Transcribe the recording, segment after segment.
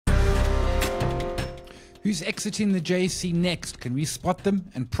Who's exiting the JSE next? Can we spot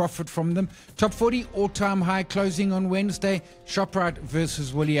them and profit from them? Top 40 all-time high closing on Wednesday. ShopRite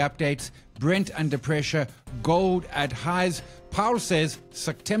versus Woolly updates. Brent under pressure. Gold at highs. Powell says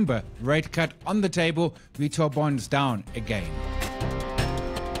September rate cut on the table. Retail bonds down again.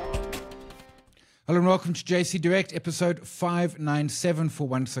 Hello and welcome to JSE Direct, episode 597 for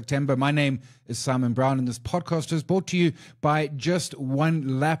 1 September. My name is Simon Brown, and this podcast is brought to you by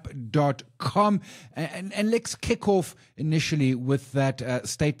justonelap.com. And let's kick off initially with that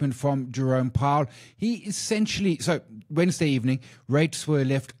statement from Jerome Powell. He essentially, so Wednesday evening, rates were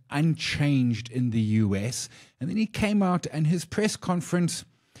left unchanged in the US. And then he came out and his press conference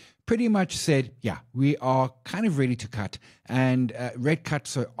pretty much said, yeah, we are kind of ready to cut, and rate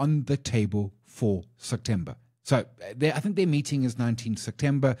cuts are on the table for September. So I think their meeting is 19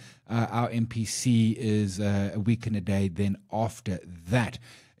 September. Our MPC is a week and a day then after that.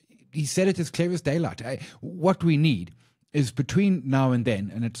 He said it as clear as daylight. What we need is between now and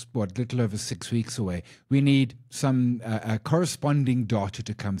then, and it's a little over 6 weeks away, we need some corresponding data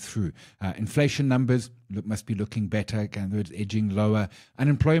to come through. Inflation numbers must be looking better, it's edging lower.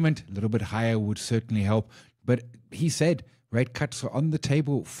 Unemployment, a little bit higher, would certainly help. But he said rate cuts are on the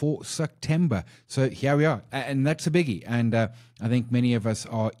table for September. So here we are. And that's a biggie. And I think many of us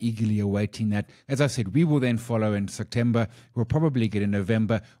are eagerly awaiting that. As I said, we will then follow in September. We'll probably get in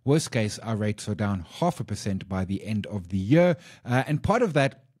November. Worst case, our rates are down 0.5% by the end of the year. And part of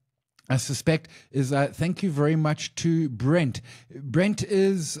that, I suspect, is thank you very much to Brent. Brent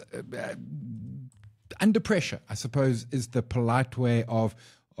is under pressure, I suppose, is the polite way of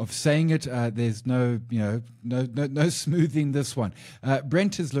saying it. There's no smoothing this one.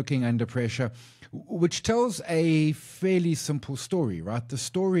 Brent is looking under pressure, which tells a fairly simple story, right? The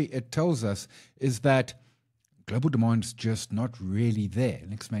story it tells us is that global demand's just not really there.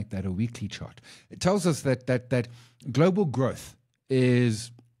 Let's make that a weekly chart. It tells us that global growth is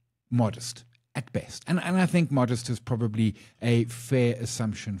modest at best. And I think modest is probably a fair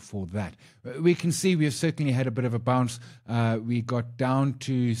assumption for that. We can see we've certainly had a bit of a bounce. We got down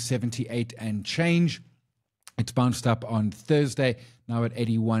to 78 and change. It's bounced up on Thursday, now at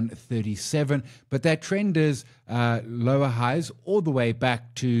 81.37. But that trend is lower highs all the way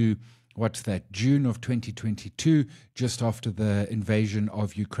back to June of 2022, just after the invasion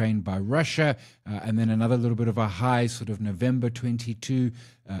of Ukraine by Russia, and then another little bit of a high, sort of November 22,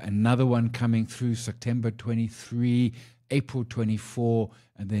 another one coming through September 23, April 24,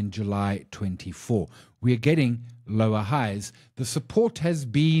 and then July 24. We're getting lower highs. The support has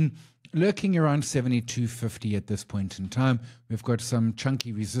been lurking around 72.50 at this point in time. We've got some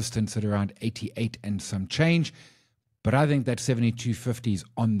chunky resistance at around 88 and some change. But I think that 72.50 is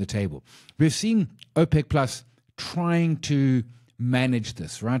on the table. We've seen OPEC Plus trying to manage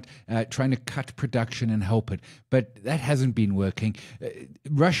this, right? Trying to cut production and help it. But that hasn't been working.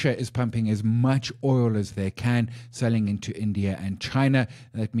 Russia is pumping as much oil as they can, selling into India and China.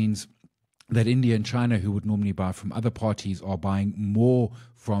 That means that India and China, who would normally buy from other parties, are buying more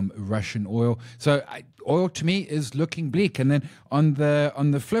from Russian oil. So oil to me is looking bleak. And then on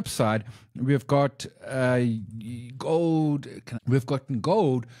the flip side, we've got gold. We've gotten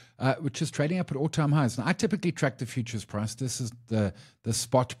gold, which is trading up at all-time highs. Now, I typically track the futures price. This is the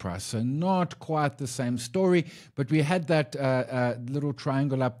spot price, so not quite the same story. But we had that little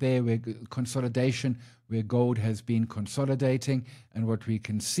triangle up there where consolidation, where gold has been consolidating, and what we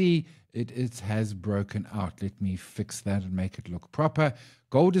can see, it has broken out. Let me fix that and make it look proper.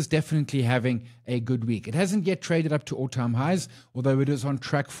 Gold is definitely having a good week. It hasn't yet traded up to all-time highs, although it is on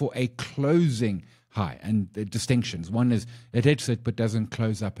track for a closing high. And the distinctions. One is it hits it but doesn't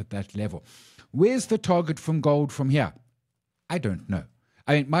close up at that level. Where's the target from gold from here? I don't know.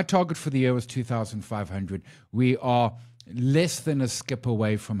 I mean, my target for the year was 2,500. We are less than a skip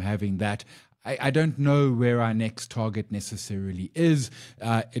away from having that. I don't know where our next target necessarily is.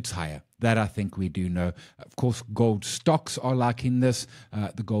 It's higher. That I think we do know. Of course, gold stocks are liking this.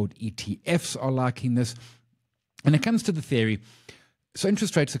 The gold ETFs are liking this. And it comes to the theory, so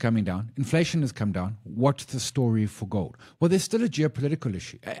interest rates are coming down. Inflation has come down. What's the story for gold? Well, there's still a geopolitical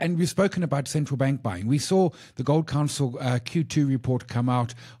issue. And we've spoken about central bank buying. We saw the Gold Council Q2 report come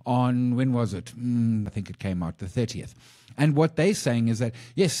out on, when was it? I think it came out the 30th. And what they're saying is that,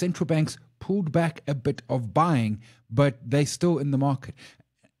 yes, central banks pulled back a bit of buying, but they're still in the market.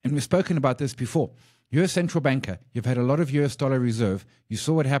 And we've spoken about this before. You're a central banker. You've had a lot of US dollar reserve. You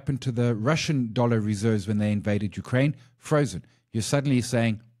saw what happened to the Russian dollar reserves when they invaded Ukraine, frozen. You're suddenly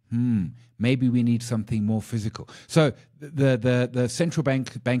saying, maybe we need something more physical. So the central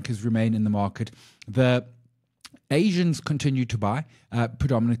bankers remain in the market. The Asians continue to buy,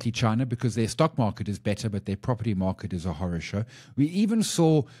 predominantly China, because their stock market is better, but their property market is a horror show. We even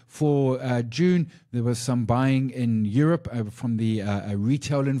saw for June, there was some buying in Europe from the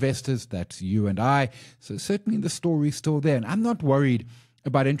retail investors. That's you and I. So certainly the story's still there. And I'm not worried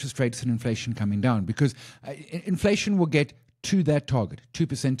about interest rates and inflation coming down, because inflation will get to that target,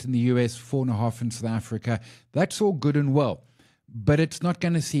 2% in the US, 4.5% in South Africa. That's all good and well. But it's not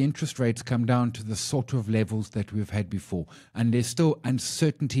going to see interest rates come down to the sort of levels that we've had before. And there's still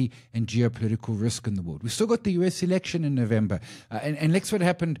uncertainty and geopolitical risk in the world. We've still got the US election in November. And let's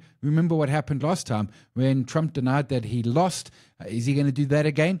remember what happened last time when Trump denied that he lost. Is he going to do that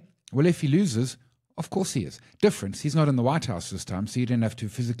again? Well, if he loses, of course he is. Difference, he's not in the White House this time, so you don't have to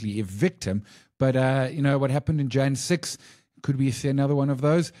physically evict him. But, what happened in Jan 6, could we see another one of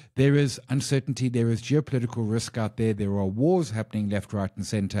those? There is uncertainty. There is geopolitical risk out there. There are wars happening left, right, and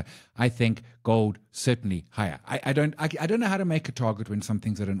center. I think gold certainly higher. I don't know how to make a target when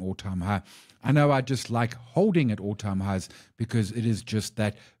something's at an all-time high. I know I just like holding at all-time highs because it is just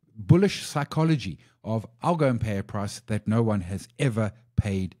that bullish psychology of I'll go and pay a price that no one has ever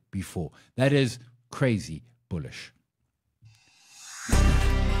paid before. That is crazy bullish.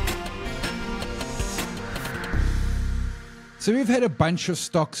 So we've had a bunch of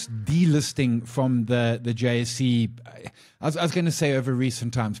stocks delisting from the JSE. I was going to say over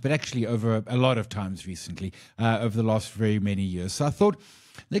recent times, but actually over a lot of times recently, over the last very many years. So I thought,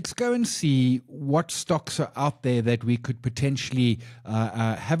 let's go and see what stocks are out there that we could potentially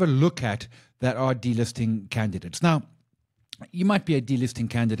have a look at that are delisting candidates. Now, you might be a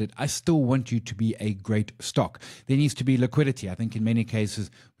delisting candidate. I still want you to be a great stock. There needs to be liquidity. I think in many cases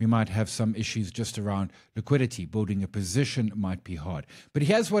we might have some issues just around liquidity. Building a position might be hard. But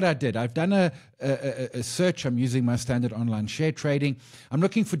here's what I did. I've done a search. I'm using my standard online share trading. I'm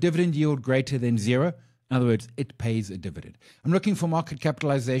looking for dividend yield greater than 0. In other words, it pays a dividend. I'm looking for market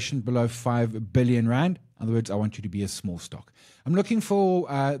capitalization below 5 billion rand. In other words, I want you to be a small stock. I'm looking for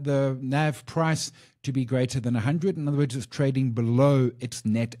the NAV price to be greater than 100. In other words, it's trading below its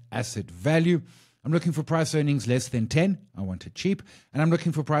net asset value. I'm looking for price earnings less than 10. I want it cheap. And I'm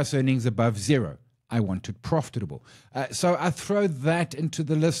looking for price earnings above 0. I want it profitable. So I throw that into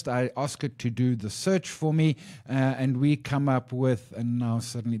the list. I ask it to do the search for me, and we come up with, and now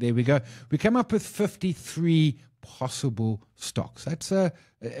suddenly, there we go. We come up with 53 possible stocks.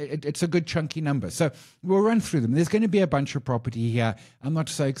 It's a good chunky number. So we'll run through them. There's going to be a bunch of property here. I'm not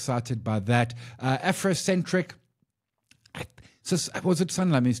so excited by that. Afrocentric. So was it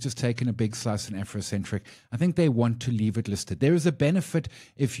Sanlam who's just taken a big slice in Afrocentric? I think they want to leave it listed. There is a benefit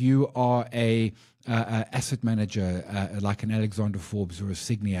if you are a asset manager like an Alexander Forbes or a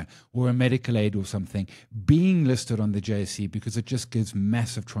Signia or a Medical Aid or something being listed on the JSE, because it just gives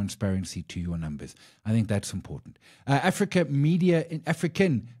massive transparency to your numbers. I think that's important. African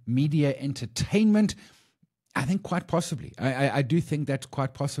Media Entertainment. I think quite possibly. I do think that's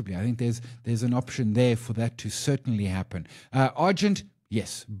quite possibly. I think there's an option there for that to certainly happen. Argent,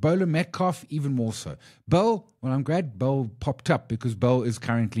 yes. Bowler Metcalf, even more so. Bell, well, I'm glad Bell popped up because Bell is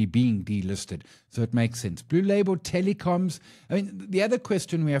currently being delisted, so it makes sense. Blue Label Telecoms. I mean, the other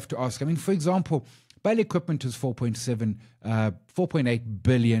question we have to ask, for example, Bell Equipment is 4.8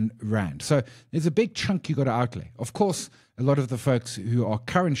 billion rand. So there's a big chunk you got to outlay. Of course, a lot of the folks who are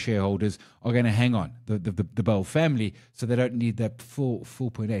current shareholders are going to hang on, the Bell family, so they don't need that full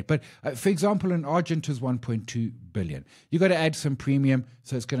 4.8. But for example, an Argent is 1.2 billion. You got to add some premium,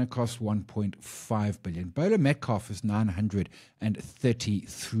 so it's going to cost 1.5 billion. Bowler Metcalf is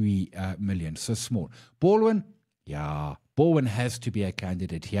 933 million, so small. Baldwin, yeah, Baldwin has to be a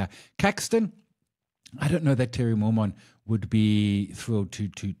candidate here. Caxton, I don't know that Terry Mormon would be thrilled to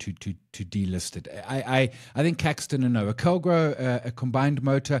delist it. I think Caxton and no. A Calgro, a combined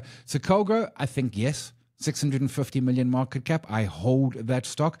motor. So Calgro, I think yes, 650 million market cap. I hold that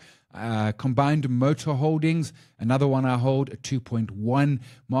stock. Combined motor holdings, another one I hold, a 2.1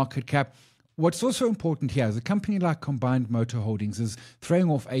 market cap. What's also important here is a company like Combined Motor Holdings is throwing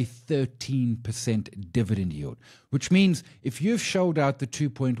off a 13% dividend yield, which means if you've shelled out the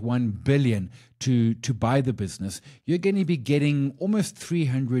 2.1 billion to buy the business, you're going to be getting almost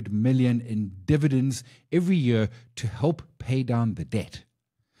 300 million in dividends every year to help pay down the debt.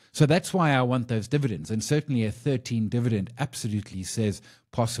 So that's why I want those dividends, and certainly a 13 dividend absolutely says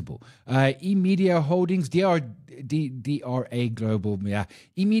possible. eMedia Holdings, DRA Global, yeah.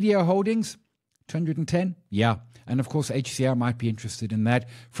 eMedia Holdings, 210, yeah. And of course, HCR might be interested in that.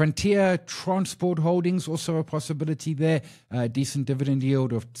 Frontier Transport Holdings, also a possibility there. Decent dividend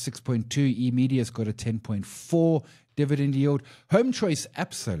yield of 6.2. eMedia's got a 10.4 dividend yield. Home Choice,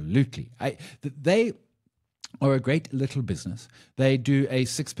 absolutely. are a great little business. They do a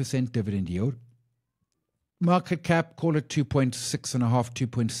 6% dividend yield. Market cap, call it 2.6.5,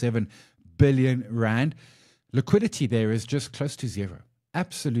 2.7 billion rand. Liquidity there is just close to zero.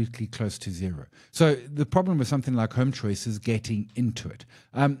 Absolutely close to zero. So the problem with something like Home Choice is getting into it.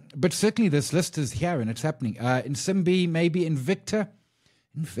 But certainly this list is here and it's happening. In Simbi, maybe Invicta.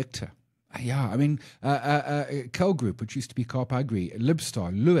 Yeah, I mean, Kel Group, which used to be Carp Agri,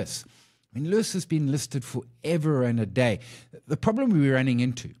 Libstar, Lewis. I mean, Lewis has been listed forever and a day. The problem we're running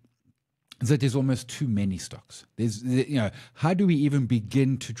into is that there's almost too many stocks. How do we even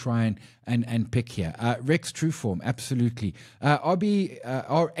begin to try and pick here? Rex Trueform, absolutely.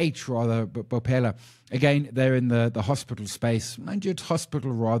 RH rather, Bopela, again, they're in the hospital space. Mind you, it's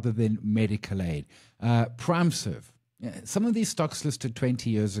hospital rather than medical aid. PrimeServe. Some of these stocks listed 20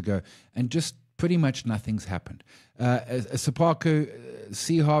 years ago, and just pretty much nothing's happened. Sapako,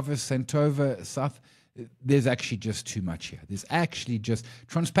 Sea Harvest, Santova, South, there's actually just too much here. There's actually just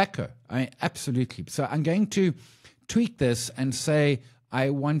Transpaco. Absolutely. So I'm going to tweak this and say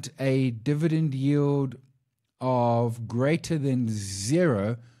I want a dividend yield of greater than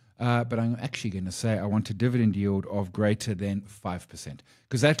zero, but I'm actually going to say I want a dividend yield of greater than 5%,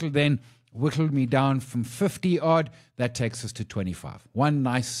 because that'll then whittled me down from 50 odd. That takes us to 25. One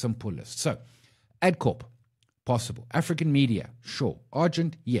nice simple list. So, AdCorp, possible. African Media, sure.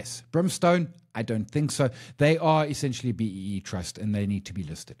 Argent, yes. Brimstone, I don't think so. They are essentially BEE Trust and they need to be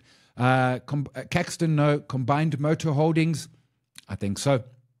listed. Caxton, no. Combined Motor Holdings, I think so.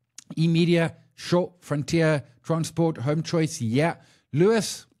 eMedia, sure. Frontier, Transport, Home Choice, yeah.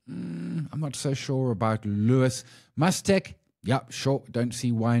 Lewis, I'm not so sure about Lewis. Mustek, yeah, sure. Don't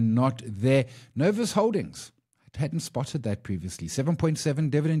see why not there. Novus Holdings. I hadn't spotted that previously. 7.7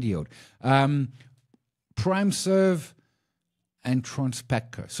 dividend yield. PrimeServe and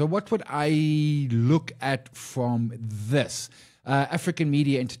Transpaco. So what would I look at from this? African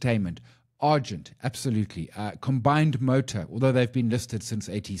Media Entertainment. Argent, absolutely. Combined Motor, although they've been listed since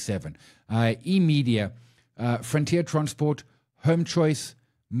 87. eMedia, Frontier Transport, Home Choice,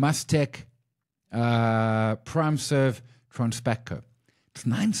 Mustek, PrimeServe, Transpaco. It's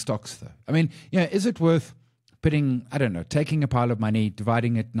 9 stocks, though. I mean, is it worth putting, I don't know, taking a pile of money,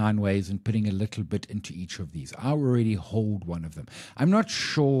 dividing it 9 ways, and putting a little bit into each of these? I already hold one of them. I'm not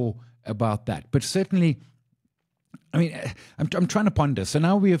sure about that, but certainly, I mean, I'm trying to ponder. So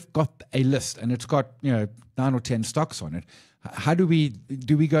now we have got a list, and it's got 9 or 10 stocks on it. How do we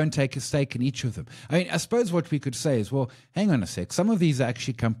go and take a stake in each of them? I mean, I suppose what we could say is, well, hang on a sec. Some of these are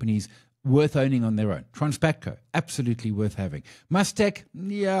actually companies worth owning on their own. Transpaco, absolutely worth having. Mustek,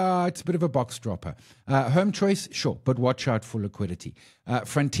 yeah, it's a bit of a box dropper. Home Choice, sure, but watch out for liquidity.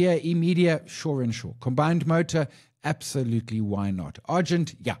 Frontier, eMedia, sure and sure. Combined Motor, absolutely, why not?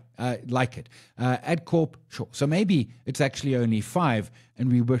 Argent, yeah, like it. AdCorp, sure. So maybe it's actually only 5,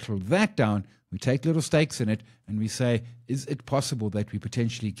 and we whittle that down. We take little stakes in it, and we say, is it possible that we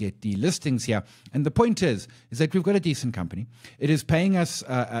potentially get delistings here? And the point is that we've got a decent company. It is paying us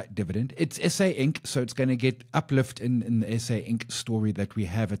a dividend. It's SA Inc., so it's going to get uplift in the SA Inc. story that we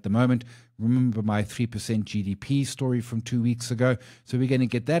have at the moment. Remember my 3% GDP story from 2 weeks ago? So we're going to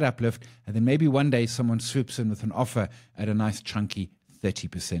get that uplift, and then maybe one day someone swoops in with an offer at a nice chunky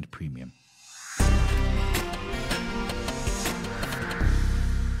 30% premium.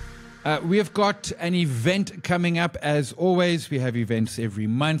 We have got an event coming up. As always, we have events every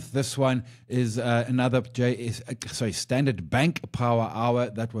month. This one is another Standard Bank Power Hour.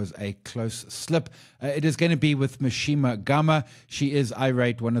 That was a close slip. It is going to be with Mishima Gama. She is, I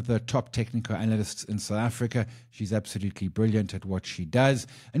rate, one of the top technical analysts in South Africa. She's absolutely brilliant at what she does.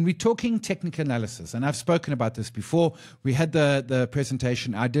 And we're talking technical analysis. And I've spoken about this before. We had the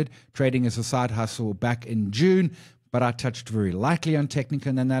presentation I did, Trading as a Side Hustle, back in June. But I touched very lightly on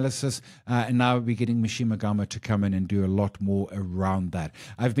technical analysis, and now we're getting Mishima Gama to come in and do a lot more around that.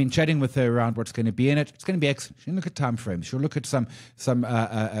 I've been chatting with her around what's going to be in it. It's going to be excellent. She'll look at time frames. She'll look at some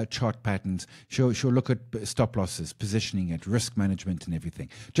chart patterns. She'll look at stop losses, positioning it, risk management, and everything.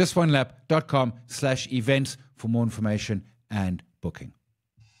 JustOneLap.com/events for more information and booking.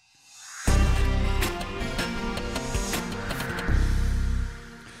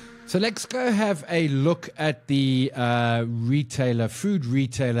 So let's go have a look at the food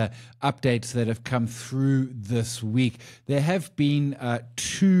retailer updates that have come through this week. There have been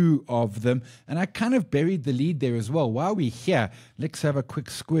 2 of them, and I kind of buried the lead there as well. While we're here, let's have a quick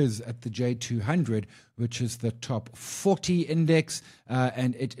squiz at the J200, which is the top 40 index,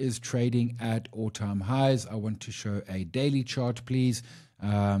 and it is trading at all-time highs. I want to show a daily chart, please.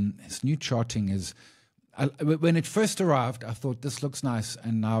 This new charting is when it first arrived, I thought this looks nice,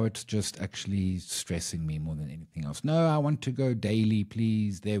 and now it's just actually stressing me more than anything else. No, I want to go daily,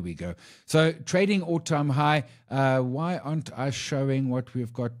 please. There we go. So trading all-time high. Why aren't I showing what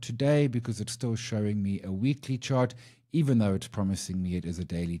we've got today? Because it's still showing me a weekly chart, even though it's promising me it is a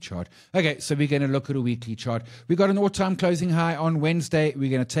daily chart. Okay, so we're going to look at a weekly chart. We got an all-time closing high on Wednesday. We're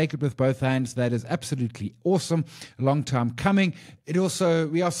going to take it with both hands. That is absolutely awesome. A long time coming.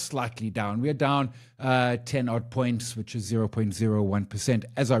 We are slightly down. We are down 10 odd points, which is 0.01%,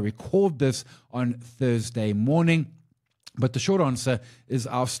 as I record this on Thursday morning. But the short answer is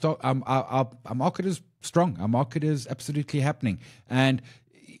our market is strong. Our market is absolutely happening. And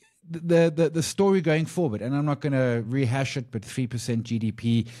the story going forward, and I'm not going to rehash it, but 3%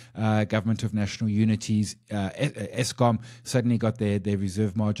 GDP, Government of National Unities, Eskom suddenly got their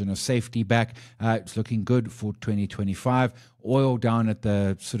reserve margin of safety back. It's looking good for 2025. Oil down at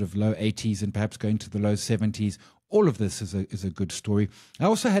the sort of low 80s and perhaps going to the low 70s. All of this is a good story. I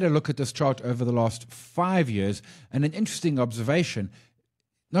also had a look at this chart over the last 5 years, and an interesting observation.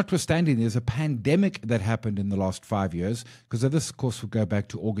 Notwithstanding, there's a pandemic that happened in the last 5 years, because this, of course, will go back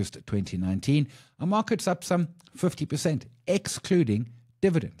to August 2019. Our market's up some 50%, excluding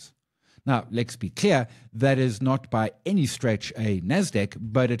dividends. Now, let's be clear, that is not by any stretch a Nasdaq,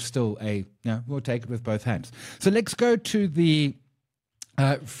 but it's still we'll take it with both hands. So let's go to the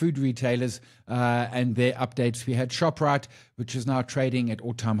food retailers and their updates. We had ShopRite, which is now trading at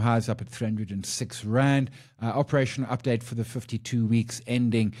all-time highs, up at 306 Rand. Operational update for the 52 weeks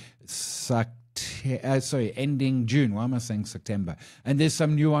ending ending June. Why am I saying September? And there's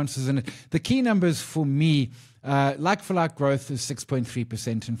some nuances in it. The key numbers for me, like-for-like growth is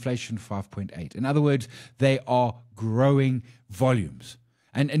 6.3%, inflation 5.8%. In other words, they are growing volumes.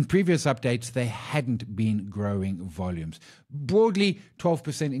 And in previous updates, they hadn't been growing volumes. Broadly,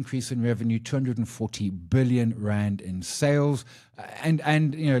 12% increase in revenue, 240 billion Rand in sales,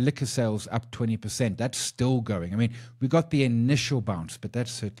 and liquor sales up 20%. That's still going. I mean, we got the initial bounce, but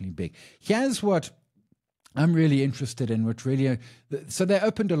that's certainly big. Here's what I'm really interested in, so they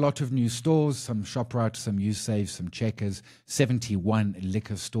opened a lot of new stores, some ShopRite, some Usave, some Checkers, 71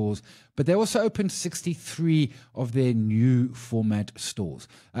 liquor stores, but they also opened 63 of their new format stores.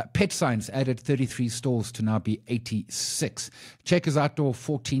 Pet Science added 33 stores to now be 86. Checkers Outdoor,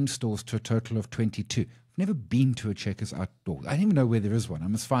 14 stores to a total of 22. I've never been to a Checkers Outdoor. I don't even know where there is one. I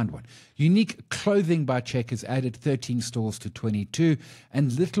must find one. Unique Clothing by Checkers added 13 stores to 22,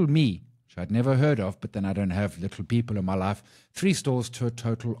 and Little Me, which I'd never heard of, but then I don't have little people in my life, 3 stores to a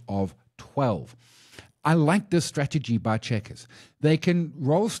total of 12. I like this strategy by Checkers. They can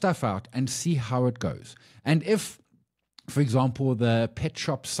roll stuff out and see how it goes. And if, for example, the pet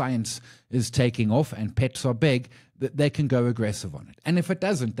shop science is taking off and pets are big, they can go aggressive on it. And if it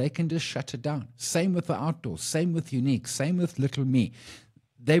doesn't, they can just shut it down. Same with the outdoors, same with Unique, same with Little Me.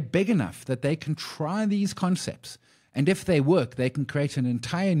 They're big enough that they can try these concepts. And if they work, they can create an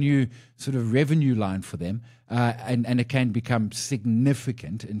entire new sort of revenue line for them, and it can become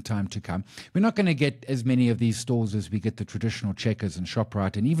significant in time to come. We're not going to get as many of these stores as we get the traditional Checkers and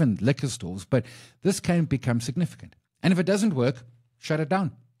ShopRite and even liquor stores, but this can become significant. And if it doesn't work, shut it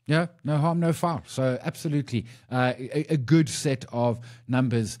down. Yeah, no harm, no foul. So absolutely a good set of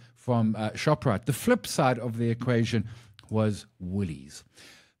numbers from ShopRite. The flip side of the equation was Woolies.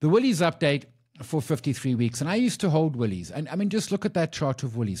 The Woolies update for 53 weeks. And I used to hold Woolies. And I mean, just look at that chart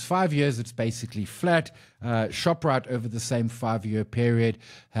of Woolies. 5 years, it's basically flat. ShopRite over the same 5-year period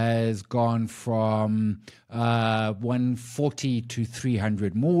has gone from 140 to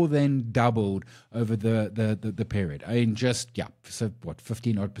 300, more than doubled over the period. I mean, so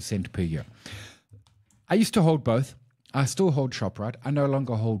 15 odd % per year. I used to hold both. I still hold ShopRite. I no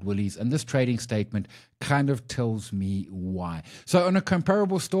longer hold Woolies, and this trading statement kind of tells me why. So on a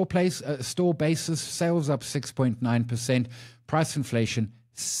comparable store basis, sales up 6.9%, price inflation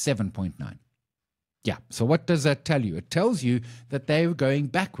 7.9%. Yeah, so what does that tell you? It tells you that they're going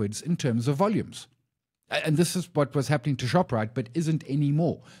backwards in terms of volumes. And this is what was happening to ShopRite, but isn't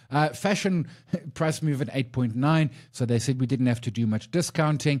anymore. Fashion price move at 8.9, so they said we didn't have to do much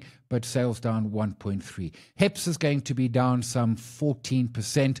discounting, but sales down 1.3. HEPS is going to be down some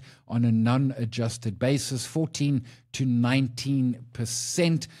 14% on a non-adjusted basis, 14 to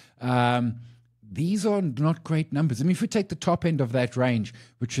 19%. These are not great numbers. I mean, if we take the top end of that range,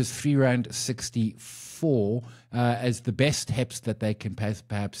 which is R3.64 as the best HEPS that they can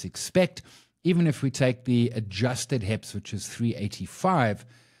perhaps expect, even if we take the adjusted HEPS, which is 385,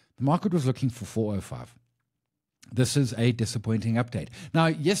 the market was looking for 405. This is a disappointing update. Now,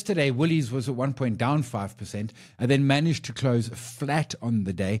 yesterday, Woolies was at one point down 5% and then managed to close flat on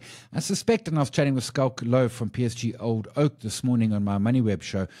the day. I suspect, and I was chatting with Skulk Lowe from PSG Old Oak this morning on my MoneyWeb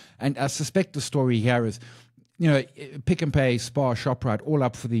show, and I suspect the story here is, Pick and Pay, Spar, ShopRite, all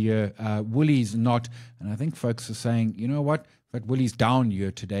up for the year. Woolies not. And I think folks are saying, you know what? But Woolies down year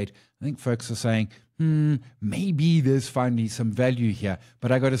to date. I think folks are saying, maybe there's finally some value here.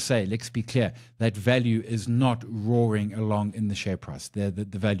 But I got to say, let's be clear, that value is not roaring along in the share price. The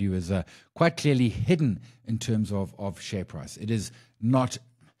value is quite clearly hidden in terms of share price.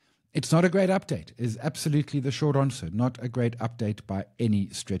 It's not a great update, is absolutely the short answer. Not a great update by any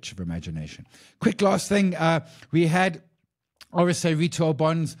stretch of imagination. Quick last thing, we had RSA retail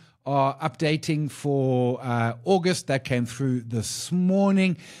bonds are updating for August. That came through this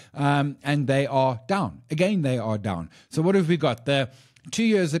morning, and they are down. Again, they are down. So what have we got? The 2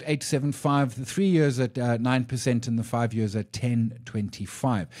 years at 8.75, the 3 years at 9%, and the 5 years at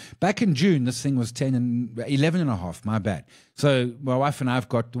 10.25. Back in June, this thing was 11.5. My bad. So my wife and I have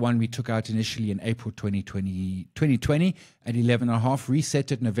got the one we took out initially in April 2020 at 11.5,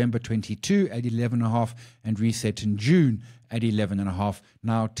 reset it November 22 at 11.5, and reset in June at 11.5,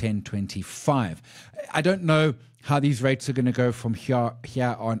 now 10.25. I don't know how these rates are going to go from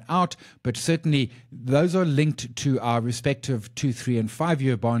here on out, but certainly those are linked to our respective 2, 3, and 5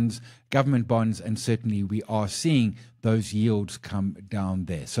 year bonds, government bonds, and certainly we are seeing those yields come down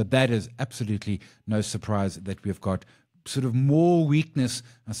there. So that is absolutely no surprise that we've got sort of more weakness,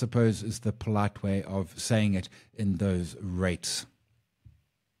 I suppose is the polite way of saying it, in those rates.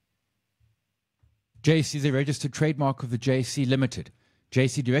 JSE is a registered trademark of the JSE Limited.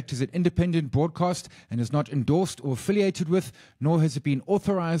 JSE Direct is an independent broadcast and is not endorsed or affiliated with, nor has it been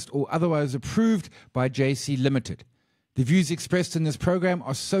authorized or otherwise approved by JSE Limited. The views expressed in this program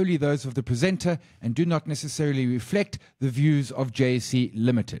are solely those of the presenter and do not necessarily reflect the views of JSE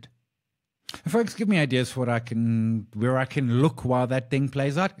Limited. And folks, give me ideas for where I can look while that thing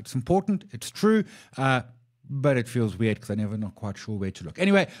plays out. It's important, it's true, but it feels weird because I'm never not quite sure where to look.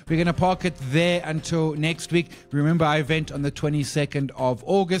 Anyway, we're going to park it there until next week. Remember our event on the 22nd of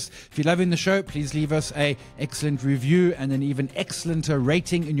August. If you're loving the show, please leave us an excellent review and an even excellenter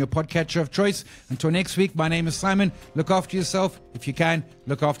rating in your podcatcher of choice. Until next week, my name is Simon. Look after yourself. If you can,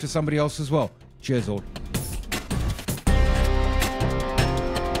 look after somebody else as well. Cheers all.